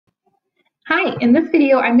Hi, in this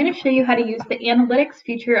video, I'm going to show you how to use the analytics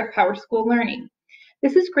feature of PowerSchool Learning.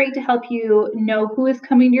 This is great to help you know who is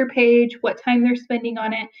coming to your page, what time they're spending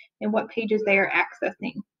on it, and what pages they are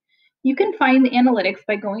accessing. You can find the analytics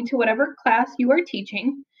by going to whatever class you are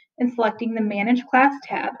teaching and selecting the Manage Class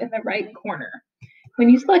tab in the right corner. When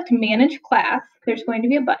you select Manage Class, there's going to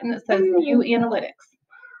be a button that says View Analytics.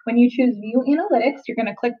 When you choose View Analytics, you're going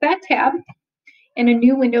to click that tab and a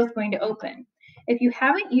new window is going to open. If you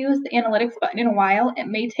haven't used the analytics button in a while, it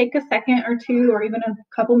may take a second or two or even a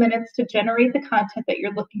couple minutes to generate the content that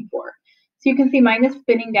you're looking for. So you can see mine is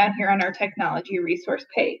spinning down here on our technology resource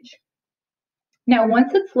page. Now,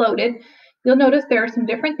 once it's loaded, you'll notice there are some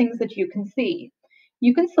different things that you can see.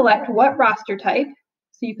 You can select what roster type.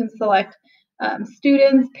 So you can select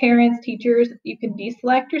students, parents, teachers. You can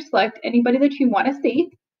deselect or select anybody that you want to see.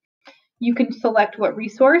 You can select what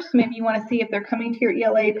resource. Maybe you want to see if they're coming to your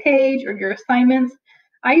ELA page or your assignments.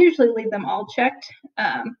 I usually leave them all checked.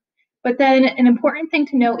 But then an important thing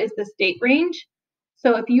to know is this date range.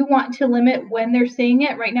 So if you want to limit when they're seeing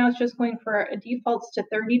it, right now it's just going for a defaults to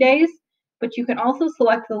 30 days, but you can also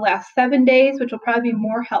select the last 7 days, which will probably be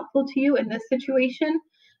more helpful to you in this situation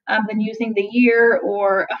than using the year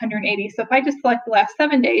or 180. So if I just select the last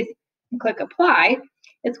 7 days and click apply,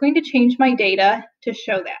 it's going to change my data to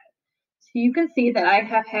show that. So you can see that I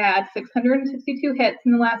have had 662 hits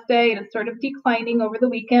in the last day, and it's sort of declining over the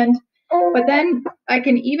weekend. But then I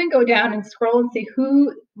can even go down and scroll and see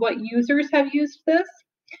what users have used this.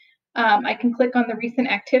 I can click on the recent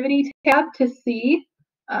activity tab to see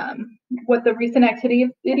what the recent activity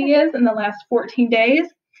is in the last 14 days.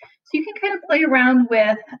 So you can kind of play around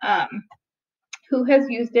with who has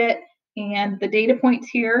used it and the data points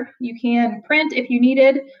here. You can print if you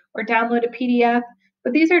needed or download a PDF.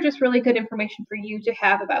 But these are just really good information for you to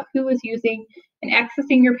have about who is using and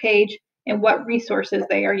accessing your page and what resources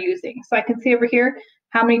they are using. So I can see over here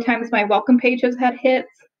how many times my welcome page has had hits,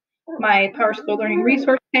 my PowerSchool Learning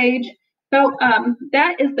resource page. So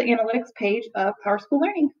that is the analytics page of PowerSchool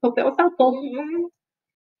Learning. Hope that was helpful.